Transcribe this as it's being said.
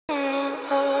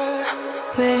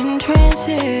We're in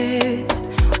trances,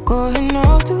 going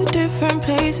all to different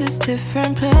places,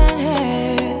 different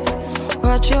planets.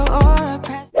 Watch your aura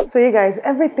pass. So you guys,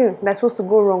 everything that's supposed to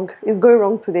go wrong is going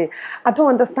wrong today. I don't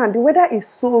understand. The weather is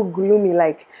so gloomy.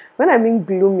 Like, when I mean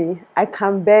gloomy, I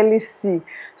can barely see.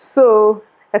 So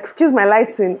excuse my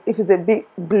lighting if it's a bit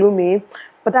gloomy.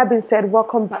 But that being said,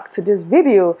 welcome back to this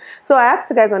video. So I asked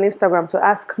you guys on Instagram to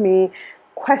ask me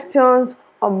questions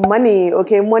on money,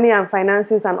 okay, money and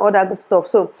finances and all that good stuff.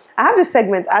 So I have this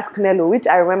segment, Ask Nelo, which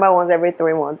I remember once every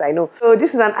 3 months, I know. So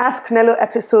this is an Ask Nelo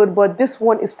episode, but this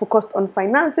one is focused on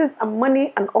finances and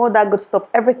money and all that good stuff,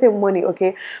 everything money,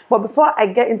 okay? But before I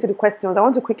get into the questions, I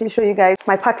want to quickly show you guys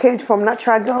my package from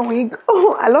Natural Girl Wig.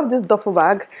 Oh, I love this duffel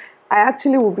bag. I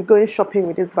actually will be going shopping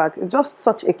with this bag. It's just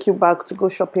such a cute bag to go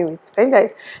shopping with. Can you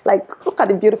guys, like, look at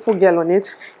the beautiful girl on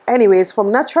it. Anyways, from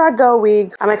Natural Girl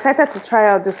Wig, I'm excited to try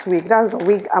out this wig. That's the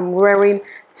wig I'm wearing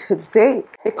today.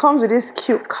 It comes with this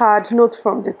cute card, notes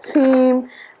from the team,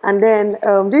 and then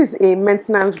this is a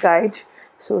maintenance guide.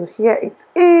 So here it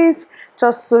is,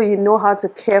 just so you know how to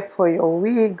care for your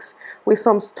wigs, with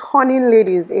some stunning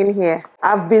ladies in here.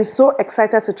 I've been so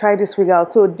excited to try this wig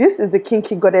out. So this is the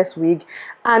Kinky Goddess wig.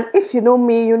 And if you know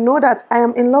me, you know that I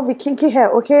am in love with kinky hair,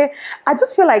 okay? I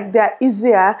just feel like they're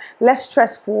easier, less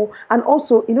stressful, and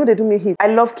also, you know, they do me hit. I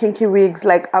love kinky wigs.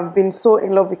 Like, I've been so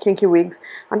in love with kinky wigs.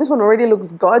 And this one already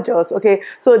looks gorgeous, okay?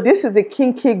 So this is the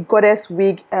Kinky Goddess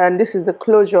wig, and this is the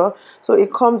closure. So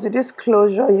it comes with this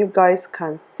closure, you guys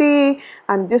can see.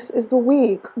 And this is the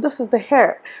wig. This is the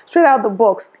hair. Straight out the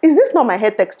box. Is this not my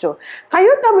hair texture? Can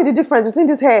you tell me the difference between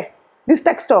this hair, this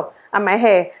texture, and my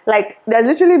hair? Like, there's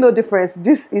literally no difference.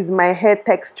 This is my hair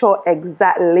texture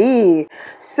exactly.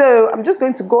 So I'm just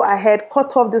going to go ahead,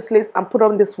 cut off this lace and put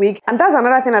on this wig. And that's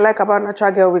another thing I like about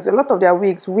Natural Girl wigs. A lot of their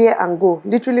wigs wear and go,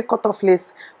 literally cut off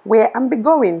lace, wear and be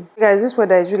going. Guys, this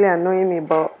weather is really annoying me,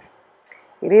 but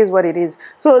it is what it is.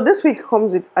 So this wig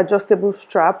comes with adjustable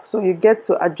strap, so you get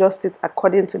to adjust it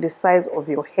according to the size of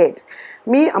your head.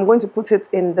 Me, I'm going to put it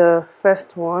in the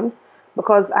first one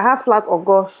because I have flat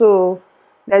ogo, so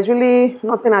there's really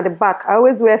nothing at the back. I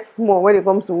always wear small when it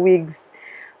comes to wigs.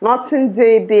 Nothing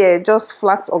there, just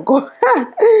flat ogo.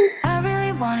 I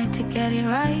really wanted to get it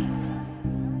right,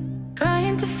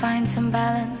 trying to find some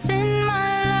balance in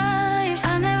my life.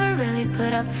 I never really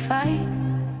put up a fight,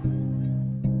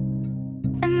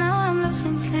 and now I'm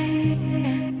losing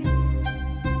sleep.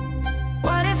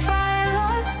 What if I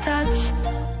lost touch?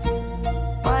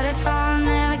 What if I'll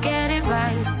never get it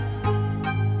right?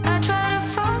 I try to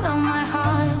follow my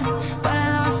heart, but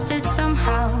I lost it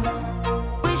somehow.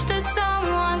 Wish that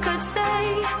someone could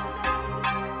say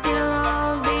it'll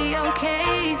all be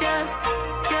okay.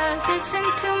 Just listen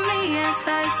to me as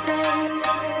I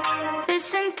say.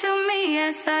 Listen to me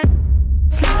as I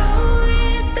slow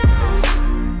it down.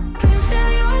 Dreams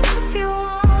still yours if you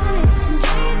want it.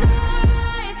 Treat them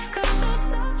right, 'cause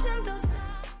those ups and those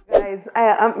downs. Guys, I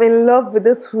am in love with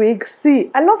this wig.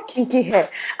 See, I love kinky hair,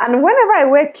 and whenever I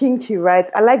wear kinky, right,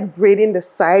 I like braiding the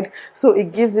side so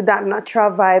it gives it that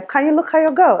natural vibe. Can you look at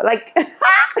your girl? Like,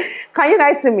 can you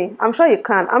guys see me? I'm sure you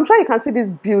can. I'm sure you can see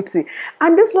this beauty.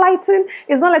 And this lighting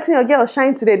is not letting your girl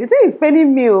shine today. The thing is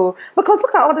paining me, because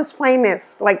look at all this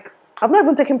fineness. Like, I've not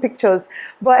even taken pictures.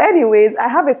 But anyways, I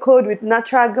have a code with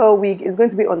Natural Girl Wig. It's going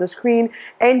to be on the screen.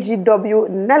 NGW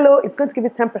Nelo. It's going to give you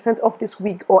 10% off this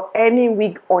wig or any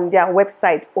wig on their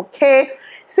website. Okay?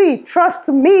 See, trust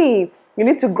me. You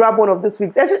need to grab one of those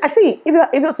wigs. I see,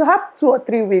 if you're to have 2 or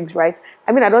 3 wigs, right?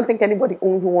 I mean, I don't think anybody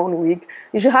owns one wig.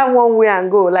 You should have one wear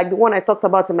and go, like the one I talked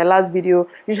about in my last video.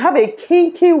 You should have a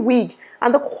kinky wig,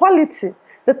 and the quality,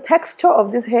 the texture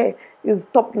of this hair is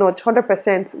top notch,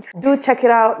 100%. Do check it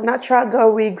out. Natural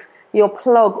Girl Wigs, your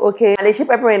plug, okay? And they ship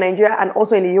everywhere in Nigeria and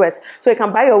also in the US. So you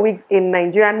can buy your wigs in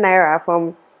Nigerian Naira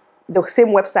from the same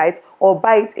website, or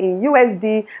buy it in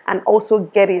USD and also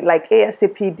get it like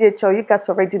ASAP. DHL, you guys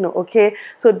already know, okay?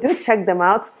 So do check them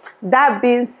out. That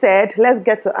being said, let's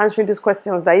get to answering these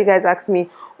questions that you guys asked me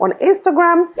on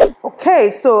Instagram.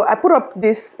 Okay, so I put up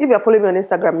this. If you're following me on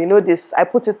Instagram, you know this. I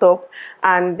put it up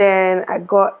and then I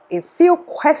got a few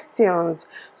questions.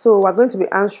 So we're going to be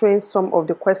answering some of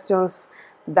the questions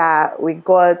that we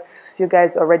got. You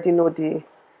guys already know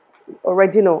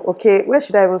okay? Where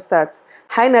should I even start?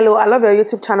 Hi Nelo, I love your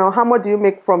YouTube channel. How much do you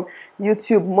make from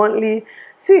YouTube monthly?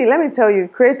 See, let me tell you,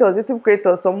 creators, YouTube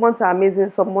creators, some months are amazing,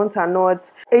 some months are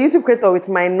not. A YouTube creator with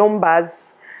my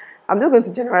numbers, I'm just going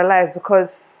to generalize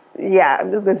because, yeah, I'm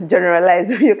just going to generalize.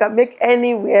 You can make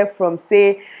anywhere from,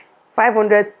 say,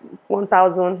 500,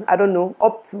 1,000, I don't know,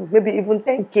 up to maybe even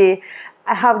 10K.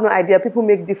 I have no idea. People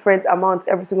make different amounts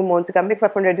every single month. You can make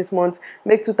 500 this month,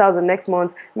 make 2,000 next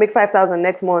month, make 5,000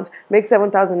 next month, make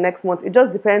 7,000 next month. It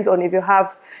just depends on if you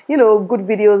have, good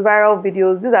videos, viral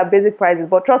videos. These are basic prices.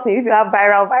 But trust me, if you have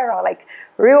viral, like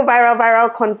real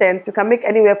viral content, you can make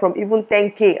anywhere from even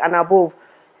 10K and above.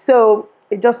 So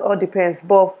it just all depends.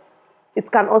 But it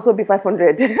can also be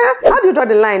 500. How do you draw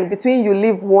the line between you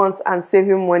live once and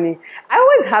saving money? I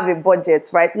always have a budget,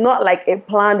 right? Not like a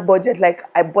planned budget, like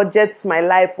I budget my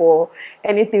life or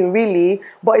anything really.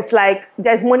 But it's like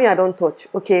there's money I don't touch,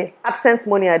 okay? AdSense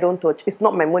money I don't touch. It's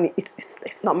not my money.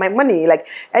 It's not my money. Like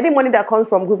any money that comes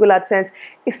from Google AdSense,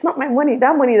 it's not my money.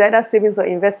 That money is either savings or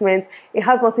investments. It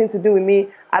has nothing to do with me.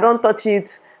 I don't touch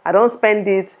it. I don't spend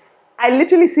it. I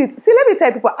literally see it. See, let me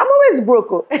tell people, I'm always broke.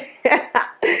 Oh.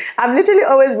 I'm literally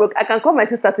always broke. I can call my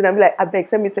sister today and be like, I beg,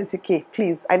 send me 20K,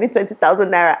 please. I need 20,000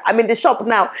 naira. I'm in the shop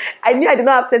now. I knew I did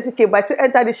not have 20K, but I still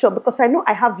enter the shop because I know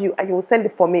I have you and you will send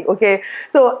it for me, okay?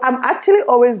 So I'm actually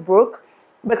always broke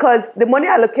because the money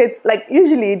I allocate, like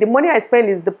usually the money I spend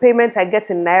is the payment I get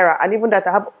in naira, and even that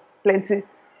I have plenty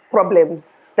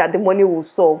problems that the money will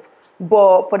solve.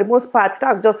 But for the most part,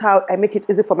 that's just how I make it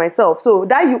easy for myself. So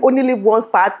that you only live once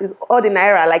part is all the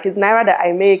naira. Like it's naira that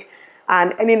I make,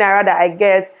 and any naira that I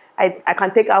get, I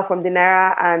can take out from the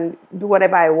naira and do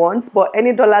whatever I want. But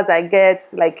any dollars I get,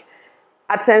 like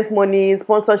AdSense money,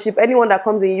 sponsorship, anyone that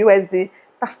comes in USD,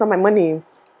 that's not my money.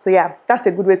 So yeah, that's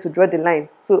a good way to draw the line.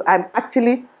 So I'm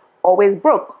actually always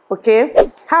broke, okay?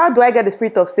 How do I get the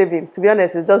spirit of saving? To be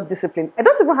honest, it's just discipline. I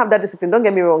don't even have that discipline, don't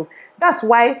get me wrong. That's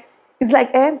why it's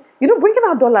like, bringing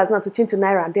out dollars now to change to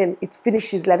naira and then it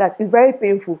finishes like that. It's very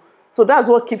painful. So that's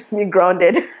what keeps me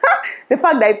grounded. The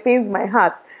fact that it pains my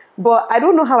heart. But I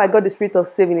don't know how I got the spirit of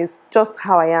saving. It's just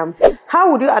how I am.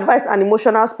 How would you advise an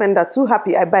emotional spender? Too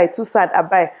happy, I buy. Too sad, I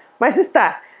buy. My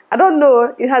sister, I don't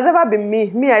know. It has never been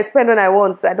me. Me, I spend when I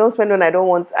want. I don't spend when I don't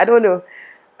want. I don't know.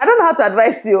 I don't know how to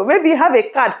advise you. Maybe have a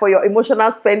card for your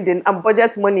emotional spending and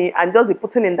budget money and just be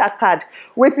putting in that card,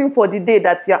 waiting for the day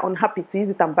that you're unhappy to use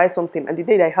it and buy something, and the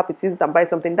day that you're happy to use it and buy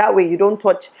something. That way you don't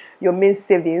touch your main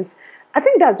savings. I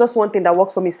think that's just one thing that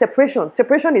works for me. Separation.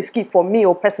 Separation is key for me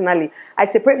or personally. I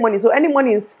separate money. So any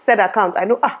money in said account, I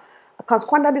know, I can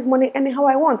squander this money anyhow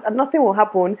I want and nothing will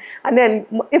happen. And then,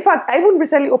 in fact, I even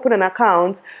recently opened an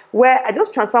account where I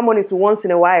just transfer money to once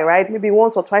in a while, right? Maybe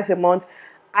once or twice a month.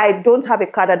 I don't have a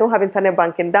card. I don't have internet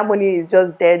banking. That money is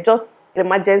just there, just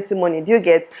emergency money. Do you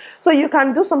get? So you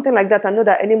can do something like that and know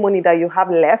that any money that you have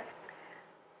left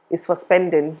is for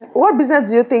spending. What business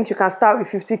do you think you can start with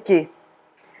 50K?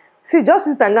 See, just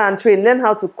sit and go and train, learn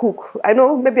how to cook. I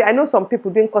know some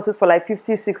people doing courses for like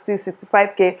 50, 60,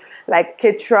 65K, like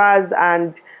caterers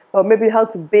and maybe how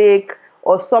to bake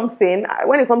or something.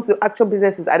 When it comes to actual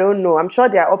businesses, I don't know. I'm sure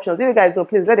there are options. If you guys know,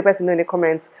 please let the person know in the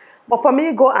comments. But for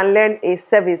me, go and learn a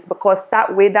service because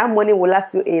that way, that money will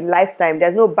last you a lifetime.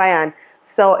 There's no buy and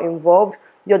sell involved.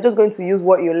 You're just going to use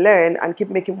what you learn and keep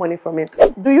making money from it.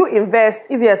 Do you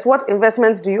invest? If yes, what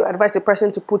investments do you advise a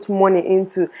person to put money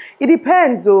into? It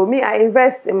depends. So me, I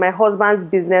invest in my husband's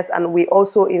business and we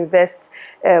also invest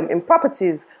in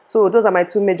properties. So those are my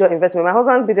two major investments. My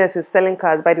husband's business is selling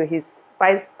cars. By the way, he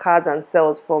buys cars and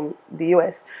sells from the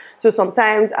US. So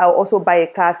sometimes I'll also buy a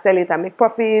car, sell it and make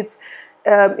profits.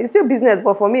 It's still business,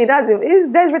 but for me, there's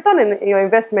return in your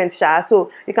investment, Sha. So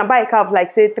you can buy a car of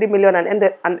like say 3 million and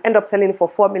end up selling it for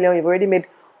 4 million. You've already made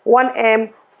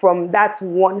 1M from that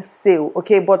one sale,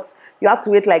 okay? But you have to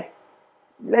wait like,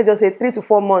 let's just say 3 to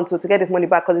 4 months to get this money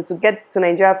back because it will get to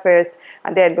Nigeria first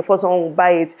and then before someone will buy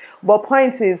it. But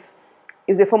point is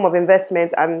a form of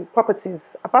investment and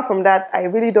properties. Apart from that, I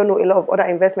really don't know a lot of other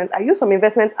investments. I use some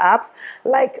investment apps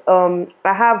like I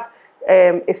have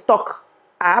a stock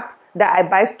app that I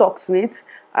buy stocks with.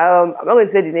 I'm not going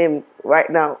to say the name right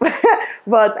now,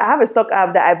 but I have a stock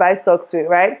app that I buy stocks with,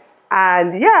 right?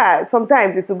 And yeah,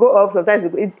 sometimes it will go up, sometimes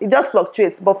it just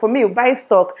fluctuates. But for me, buying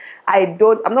stock, I'm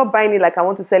not buying it like I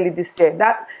want to sell it this year.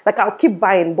 Like I'll keep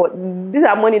buying, but these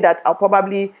are money that I'll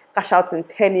probably cash out in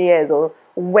 10 years or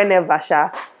whenever, Sha.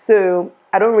 So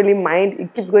I don't really mind.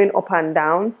 It keeps going up and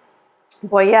down.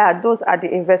 But yeah, those are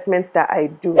the investments that I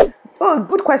do. Oh,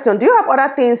 good question. Do you have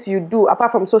other things you do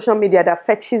apart from social media that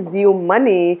fetches you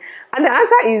money? And the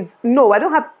answer is no, I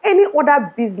don't have any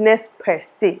other business per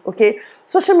se, okay?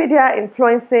 Social media,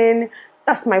 influencing,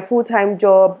 that's my full-time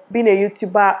job, being a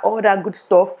YouTuber, all that good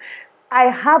stuff. I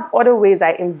have other ways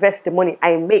I invest the money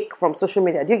I make from social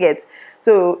media. Do you get?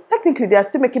 So technically, they are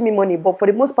still making me money, but for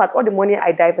the most part, all the money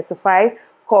I diversify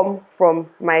come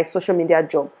from my social media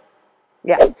job.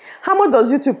 Yeah. How much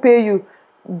does YouTube pay you?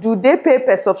 do they pay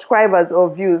per subscribers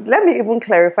or views? Let me even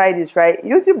clarify this, right?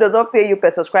 YouTube does not pay you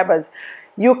per subscribers.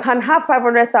 You can have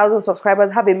 500,000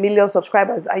 subscribers, have 1 million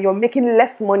subscribers, and you're making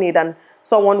less money than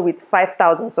someone with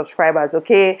 5,000 subscribers,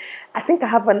 okay? I think I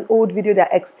have an old video that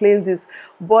explains this,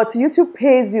 but YouTube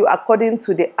pays you according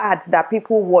to the ads that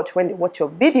people watch when they watch your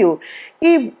video.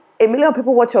 If 1 million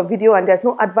people watch your video and there's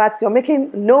no adverts, you're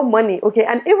making no money, okay?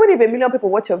 And even if 1 million people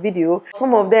watch your video,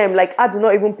 some of them, like, ads do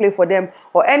not even play for them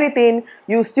or anything,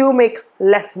 you still make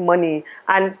less money.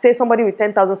 And say somebody with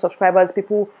 10,000 subscribers,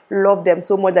 people love them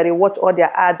so much that they watch all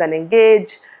their ads and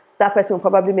engage, that person will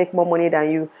probably make more money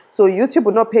than you. So YouTube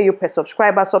will not pay you per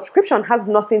subscriber. Subscription has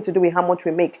nothing to do with how much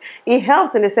we make. It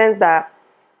helps in the sense that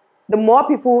the more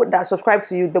people that subscribe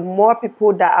to you, the more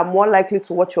people that are more likely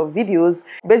to watch your videos.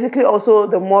 Basically, also,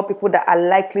 the more people that are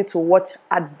likely to watch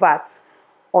adverts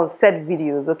on said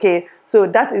videos, okay? So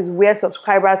that is where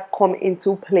subscribers come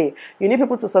into play. You need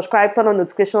people to subscribe, turn on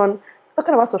notification.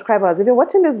 Talking about subscribers, if you're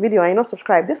watching this video and you're not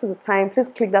subscribed, this is the time. Please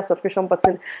click that subscription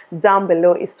button down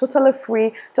below. It's totally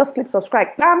free. Just click subscribe,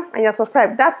 bam, and you're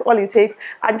subscribed. That's all it takes.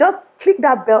 And just click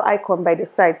that bell icon by the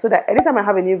side so that anytime I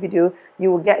have a new video,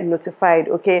 you will get notified,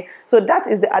 okay? So that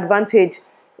is the advantage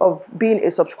of being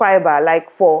a subscriber. Like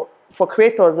for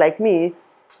creators like me,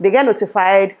 they get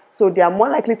notified, so they are more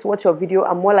likely to watch your video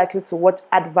and more likely to watch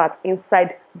adverts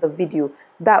inside the video.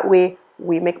 That way,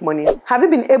 we make money. Have you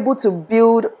been able to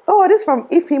build, oh, this is from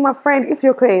Ify, my friend,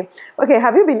 Ify. Okay,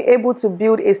 have you been able to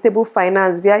build a stable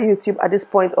finance via YouTube at this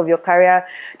point of your career?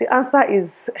 The answer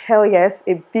is hell yes,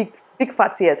 a big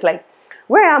fat yes. Like,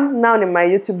 where I am now in my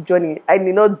YouTube journey, I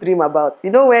did not dream about. You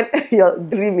know, when you're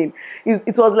dreaming,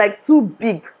 it was like too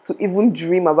big to even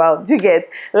dream about. Do you get?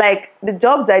 Like, the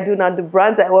jobs I do now, the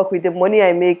brands I work with, the money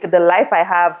I make, the life I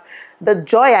have, the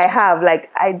joy I have, like,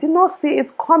 I did not see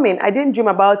it coming. I didn't dream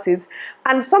about it.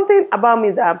 And something about me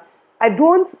is that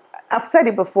I've said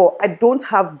it before, I don't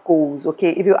have goals, okay?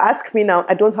 If you ask me now,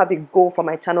 I don't have a goal for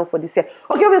my channel for this year.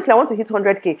 Okay, obviously, I want to hit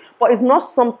 100K, but it's not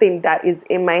something that is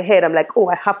in my head. I'm like, oh,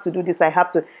 I have to do this, I have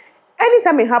to.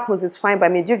 Anytime it happens, it's fine by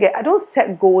me. Do you get? I don't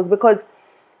set goals because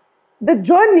the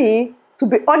journey, to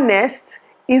be honest,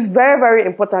 is very, very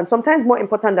important. Sometimes more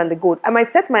important than the goals. I might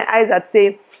set my eyes at,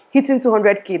 say, hitting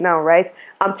 200K now, right?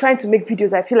 I'm trying to make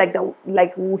videos. I feel like that,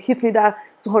 like, will hit me that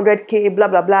 200K, blah,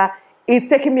 blah, blah. It's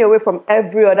taking me away from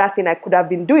every other thing I could have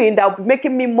been doing that would be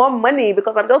making me more money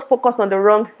because I'm just focused on the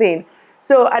wrong thing.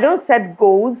 So I don't set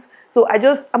goals. So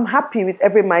I'm happy with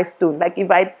every milestone. Like, if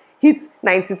I hit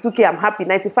 92K, I'm happy.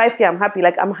 95K, I'm happy.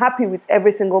 Like, I'm happy with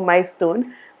every single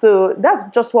milestone. So that's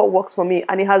just what works for me.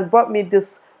 And it has brought me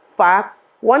this far.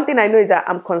 One thing I know is that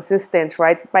I'm consistent,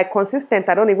 right? By consistent,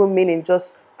 I don't even mean in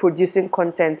just producing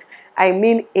content. I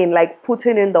mean in, like,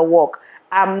 putting in the work.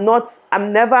 I'm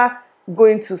never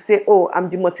going to say, oh, I'm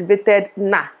demotivated.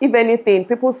 Nah. If anything,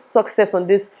 people's success on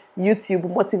this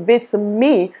YouTube motivates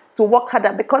me to work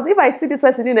harder, because if I see this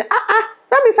person doing it,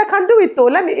 that means I can do it though.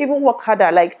 Let me even work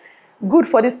harder. Like, good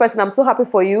for this person. I'm so happy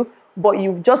for you, but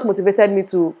you've just motivated me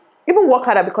to even work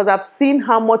harder because I've seen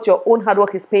how much your own hard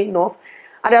work is paying off.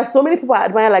 And there are so many people I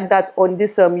admire like that on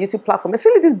this YouTube platform,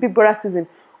 especially this Big Brother season.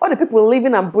 All the people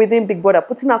living and breathing Big Brother,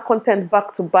 putting out content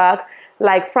back to back,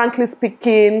 like Frankly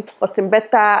Speaking, Austin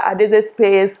Beta, Adeze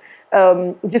Space,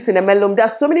 just in Nelo. There are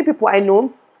so many people I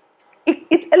know.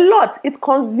 It's a lot. It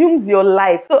consumes your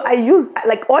life. So I use,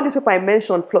 like, all these people I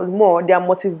mentioned plus more, they are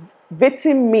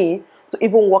motivating me to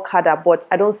even work harder, but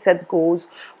I don't set goals.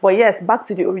 But yes, back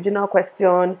to the original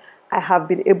question, I have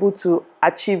been able to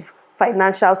achieve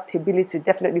financial stability,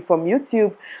 definitely from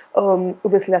YouTube.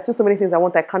 Obviously, there's still so many things I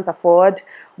want I can't afford,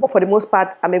 but for the most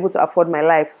part, I'm able to afford my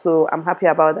life, so I'm happy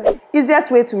about that. Easiest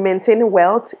way to maintain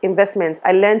wealth: investments.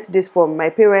 I learned this from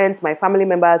my parents, my family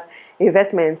members.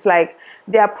 Investments, like,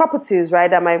 there are properties,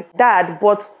 right, that my dad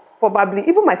bought. Probably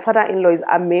even my father-in-law is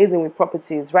amazing with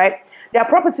properties, right? There are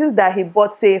properties that he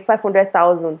bought, say,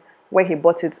 500,000 when he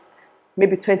bought it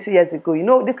maybe 20 years ago. You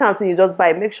know, this kind of thing you just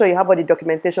buy. Make sure you have all the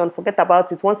documentation. Forget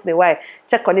about it. Once in a while,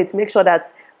 check on it. Make sure that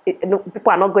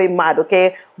people are not going mad,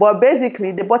 okay? But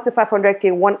basically, they bought a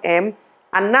 500K 1M.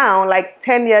 And now, like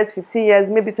 10 years, 15 years,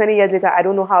 maybe 20 years later, I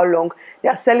don't know how long, they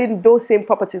are selling those same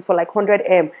properties for like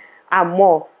 100M and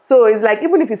more. So it's like,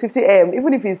 even if it's 50M,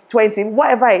 even if it's 20,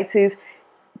 whatever it is,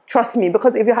 trust me,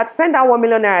 because if you had spent that 1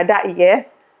 million naira that year,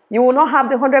 you will not have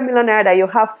the 100 million naira that you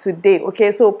have today,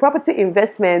 okay? So property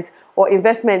investment, or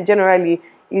investment generally,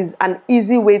 is an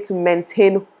easy way to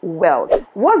maintain wealth.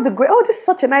 Oh, this is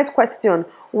such a nice question.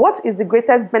 What is the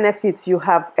greatest benefits you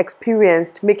have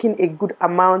experienced making a good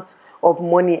amount of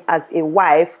money as a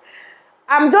wife?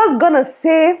 I'm just gonna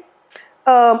say,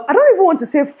 I don't even want to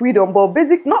say freedom, but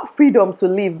not freedom to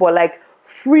live, but like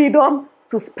freedom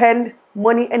to spend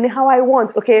money anyhow I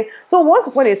want. Okay, so once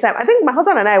upon a time, I think my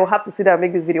husband and I will have to sit down and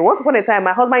make this video. Once upon a time,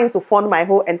 my husband used to fund my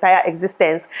whole entire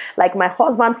existence. Like, my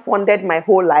husband funded my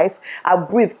whole life. I'll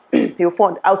breathe, he'll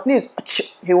fund. I'll sneeze,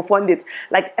 he'll fund it.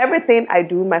 Like, everything I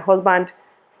do, my husband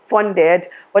funded.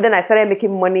 But then I started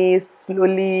making money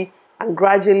slowly and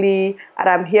gradually, and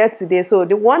I'm here today. So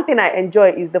the one thing I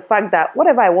enjoy is the fact that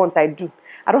whatever I want, I do.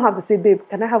 I don't have to say, babe,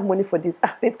 can I have money for this?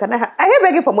 Babe, can I hate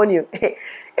begging for money. If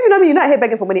you know me, you know I hate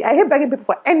begging for money. I hate begging people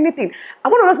for anything.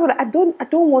 I'm one of those people that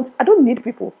I don't need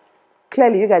people.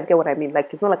 Clearly, you guys get what I mean.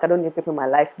 Like, it's not like I don't need people in my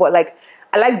life, but like,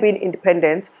 I like being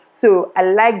independent. So I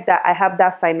like that I have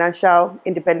that financial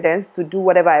independence to do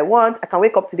whatever I want. I can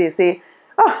wake up today and say,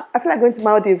 oh, I feel like going to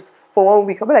Maldives for 1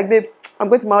 week. I'll be like, babe, I'm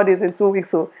going to Maldives in 2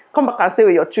 weeks, so come back and stay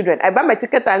with your children. I buy my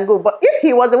ticket and go. But if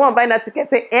he was the one buying that ticket,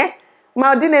 say,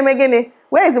 Maldives,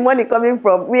 where is the money coming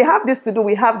from? We have this to do,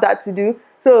 we have that to do.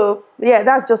 So yeah,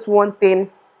 that's just one thing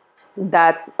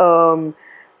that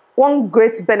one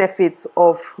great benefit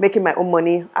of making my own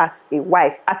money as a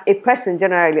wife, as a person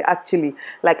generally, actually.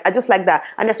 Like, I just like that.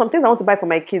 And there's some things I want to buy for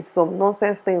my kids, some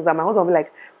nonsense things that my husband will be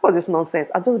like, what's this nonsense?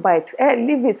 I'll just buy it.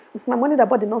 Leave it. It's my money that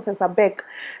bought the nonsense. I beg.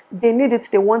 They need it,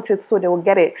 they want it, so they will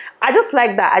get it. I just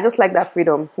like that. I just like that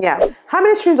freedom. Yeah. How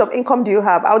many streams of income do you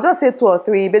have? I'll just say 2 or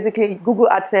 3. Basically, Google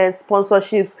AdSense,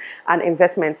 sponsorships, and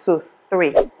investments. So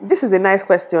 3. This is a nice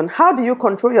question. How do you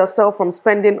control yourself from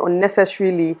spending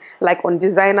unnecessarily, like on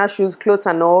designer shoes, clothes,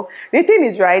 and all? The thing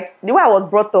is, right, the way I was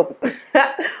brought up,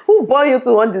 who born you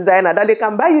to one designer? That they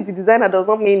can buy you the designer does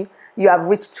not mean you have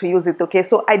reached to use it, okay?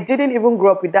 So I didn't even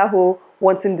grow up with that whole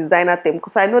wanting designer thing,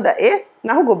 because I know that,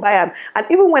 now who go buy them? And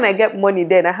even when I get money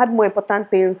then, I had more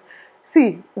important things.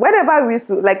 See, whenever we used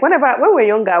to, like, when we were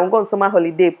younger, I would go on summer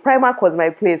holiday, Primark was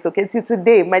my place, okay? Till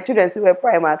today, my children still wear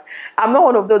Primark. I'm not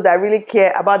one of those that really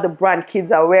care about the brand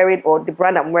kids are wearing or the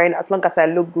brand I'm wearing, as long as I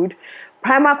look good.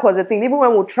 Primark was the thing. Even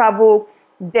when we travel,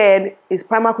 then it's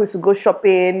Primark we used to go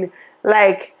shopping.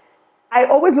 Like, I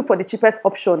always look for the cheapest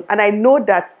option. And I know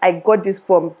that I got this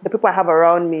from the people I have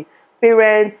around me.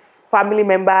 Parents, family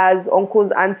members,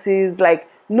 uncles, aunties, like,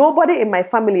 nobody in my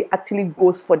family actually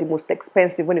goes for the most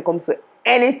expensive when it comes to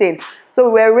anything. So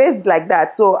we were raised like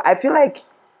that. So I feel like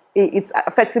it's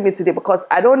affecting me today because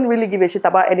I don't really give a shit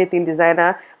about anything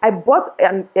designer. I bought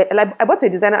a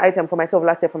designer item for myself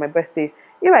last year for my birthday.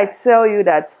 If I tell you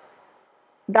that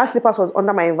slippers was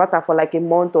under my inverter for like a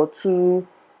month or 2,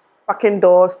 packing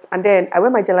dust, and then I wear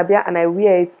my jalabia and I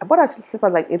wear it. I bought that slipper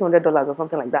like $800 or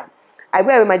something like that. I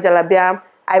wear it with my jalabia.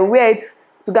 I wear it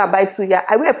to go and buy suya.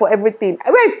 I wear it for everything.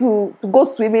 I wear it to go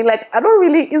swimming. Like, I don't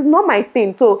really, it's not my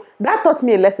thing. So that taught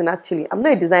me a lesson, actually. I'm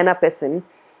not a designer person,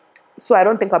 so I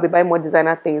don't think I'll be buying more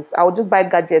designer things. I'll just buy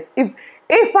gadgets.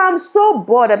 If I'm so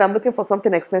bored and I'm looking for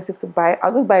something expensive to buy,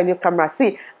 I'll just buy a new camera.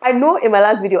 See, I know in my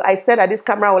last video, I said that this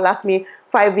camera will last me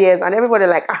 5 years, and everybody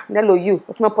like, Nelo,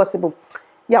 it's not possible.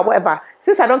 Yeah, whatever.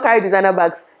 Since I don't carry designer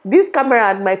bags, this camera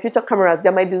and my future cameras,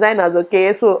 they're my designers,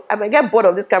 okay? So I might get bored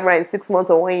of this camera in 6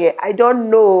 months or 1 year. I don't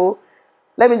know.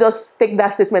 Let me just take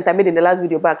that statement I made in the last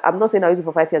video back. I'm not saying I'll use it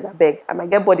for 5 years, I beg. I might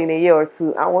get bored in a year or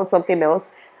 2. I want something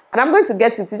else. And I'm going to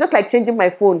get it. It's just like changing my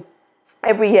phone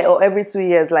every year or every 2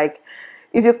 years. Like,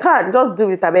 if you can't, just do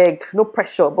it, I beg. No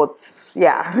pressure, but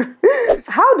yeah.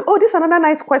 This is another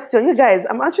nice question. You guys,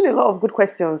 I'm answering a lot of good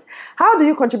questions. How do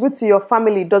you contribute to your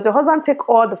family? Does your husband take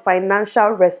all the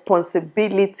financial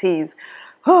responsibilities?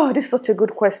 Oh, this is such a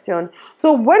good question.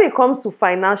 So when it comes to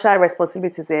financial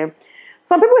responsibilities,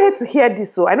 some people hate to hear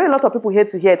this. So I know a lot of people hate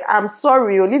to hear it. I'm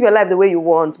sorry, you live your life the way you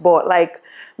want, but like,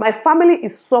 my family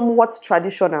is somewhat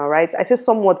traditional, right? I say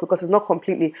somewhat because it's not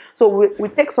completely. So we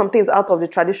take some things out of the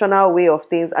traditional way of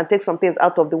things and take some things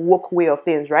out of the woke way of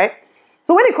things, right?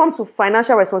 So when it comes to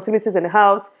financial responsibilities in the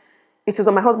house, it is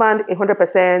on my husband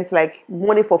 100%, like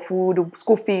money for food,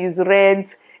 school fees,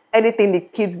 rent, anything the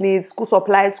kids need, school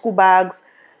supplies, school bags,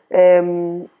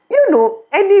 any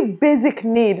basic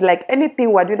need, like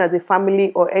anything we're doing as a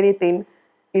family or anything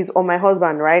is on my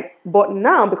husband, right? But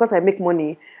now, because I make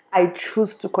money, I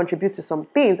choose to contribute to some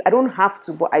things. I don't have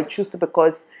to, but I choose to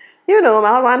because, my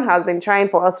husband has been trying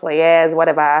for us for years,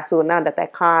 whatever. So now that I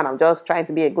can, I'm just trying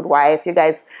to be a good wife. You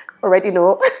guys already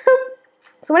know.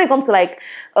 So when it comes to like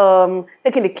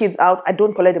taking the kids out, I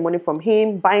don't collect the money from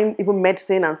him. Buying even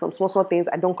medicine and some small things,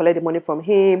 I don't collect the money from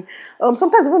him.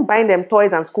 Sometimes even buying them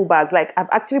toys and school bags. Like, I've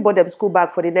actually bought them school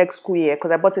bag for the next school year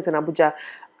because I bought it in Abuja.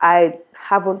 I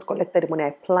haven't collected the money.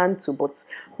 I plan to, but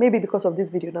maybe because of this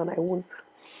video now, I won't.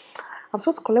 I'm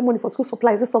supposed to collect money for school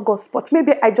supplies this August, but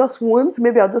maybe I just won't.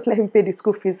 Maybe I'll just let him pay the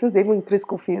school fees since they even increase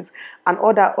school fees, and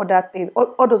all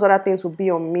those other things will be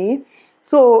on me.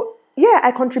 So yeah,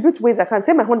 I contribute ways I can.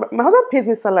 Say my husband pays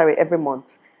me salary every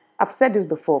month. I've said this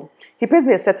before. He pays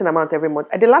me a certain amount every month.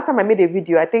 The last time I made a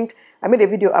video, I think I made a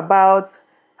video about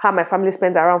how my family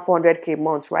spends around 400K a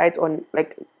month, right? On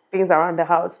like things around the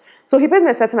house. So he pays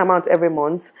me a certain amount every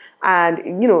month.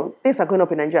 And, you know, things are going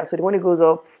up in Nigeria. So the money goes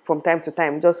up from time to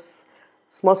time, just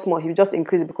small. He just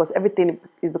increase it because everything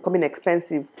is becoming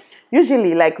expensive.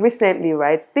 Usually, like recently,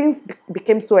 right, things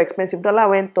became so expensive. Dollar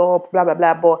went up, blah, blah,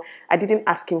 blah. But I didn't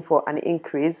ask him for an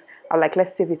increase. I was like,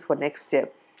 let's save it for next year.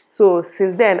 So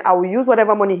since then, I will use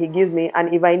whatever money he gives me.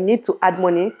 And if I need to add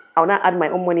money, I'll now add my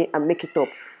own money and make it up.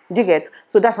 Do you get?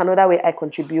 So that's another way I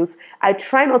contribute. I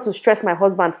try not to stress my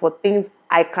husband for things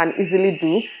I can easily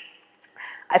do.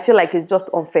 I feel like it's just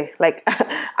unfair. Like,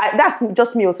 that's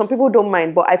just me. Some people don't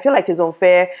mind, but I feel like it's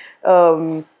unfair.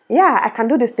 Yeah, I can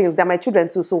do these things. They're my children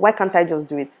too, so why can't I just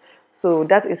do it? So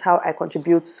that is how I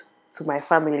contribute to my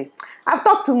family. I've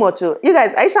talked too much. You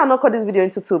guys, I shall not cut this video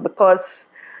into two because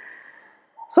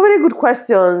so many good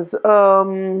questions.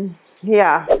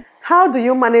 Yeah. How do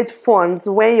you manage funds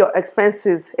when your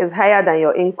expenses is higher than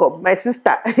your income? My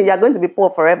sister, you're going to be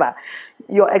poor forever.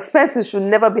 Your expenses should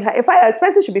never be high. In fact, your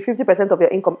expenses should be 50% of your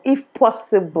income, if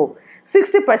possible.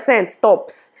 60%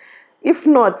 tops. If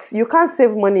not, you can't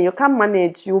save money. You can't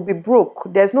manage. You'll be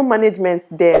broke. There's no management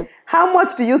there. How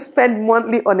much do you spend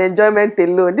monthly on enjoyment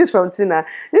alone? This from Tina.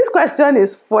 This question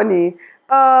is funny.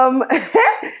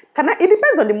 It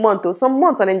depends on the month though. Some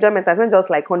months on enjoyment I spend just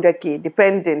like 100K,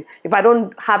 depending. If I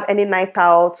don't have any night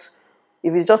out,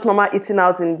 if it's just normal eating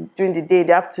out during the day,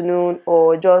 the afternoon,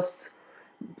 or just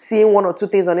seeing one or two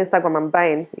things on Instagram and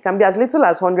buying, it can be as little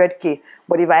as 100K.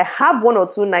 But if I have one or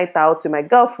two night outs with my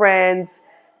girlfriends,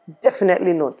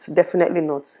 definitely not. Definitely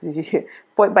not.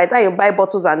 By the time you buy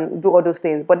bottles and do all those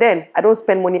things, but then I don't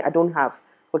spend money I don't have.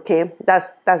 Okay,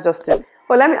 that's just it.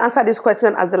 Well, let me answer this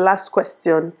question as the last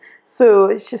question.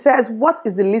 So she says, what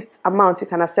is the least amount you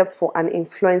can accept for an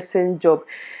influencing job?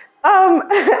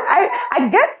 I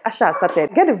get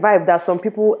the vibe that some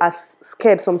people are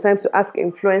scared sometimes to ask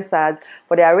influencers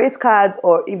for their rate cards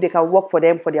or if they can work for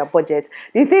them for their budget.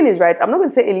 The thing is, right, I'm not going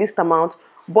to say a least amount,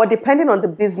 but depending on the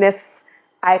business,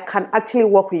 I can actually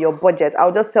work with your budget.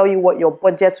 I'll just tell you what your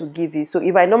budget will give you. So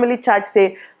if I normally charge,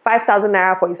 say, 5,000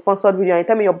 naira for a sponsored video and you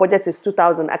tell me your budget is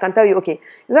 2,000, I can tell you, okay,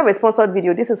 instead of a sponsored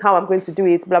video, this is how I'm going to do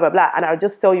it, blah, blah, blah. And I'll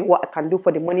just tell you what I can do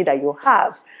for the money that you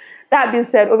have. That being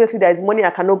said, obviously there is money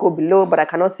I cannot go below, but I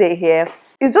cannot say here.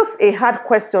 It's just a hard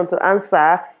question to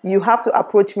answer. You have to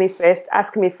approach me first,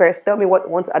 ask me first, tell me what you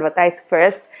want to advertise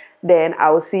first. Then I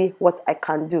will see what I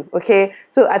can do. Okay,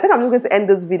 so I think I'm just going to end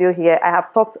this video here. I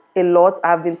have talked a lot.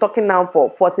 I've been talking now for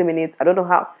 40 minutes. I don't know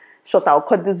how short I'll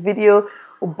cut this video,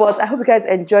 but I hope you guys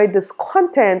enjoyed this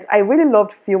content. I really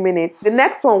loved filming it. The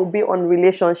next one will be on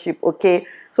relationship. Okay,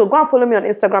 so go and follow me on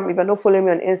Instagram. If you're not following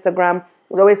me on Instagram,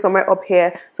 it's always somewhere up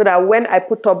here, so that when I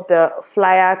put up the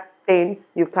flyer thing,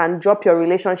 you can drop your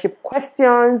relationship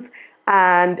questions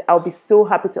and I'll be so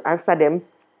happy to answer them.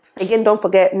 Again, don't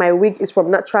forget, my wig is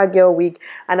from Natural Girl Wig,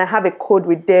 and I have a code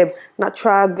with them,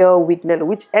 Natural Girl Wig Nelo,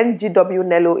 which NGW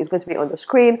Nelo is going to be on the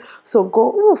screen. So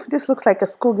go, ooh, this looks like a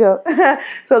schoolgirl.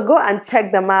 So go and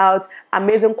check them out.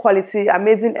 Amazing quality,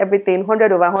 amazing everything,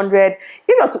 100 over 100. If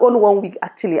you're to own one wig,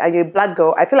 actually, and you're a black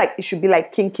girl, I feel like it should be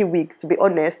like Kinky wig, to be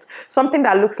honest. Something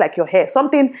that looks like your hair.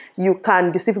 Something you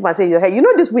can deceive people and say your hair. You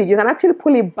know this wig, you can actually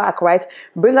pull it back, right?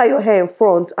 Bring out your hair in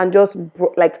front and just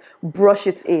brush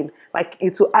it in. Like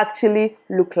it will actually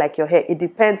look like your hair. It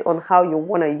depends on how you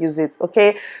want to use it.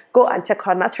 Okay, go and check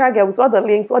out Natural Girl with all the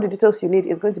links, all the details you need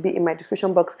is going to be in my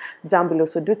description box down below.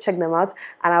 So do check them out,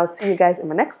 and I'll see you guys in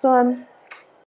my next one.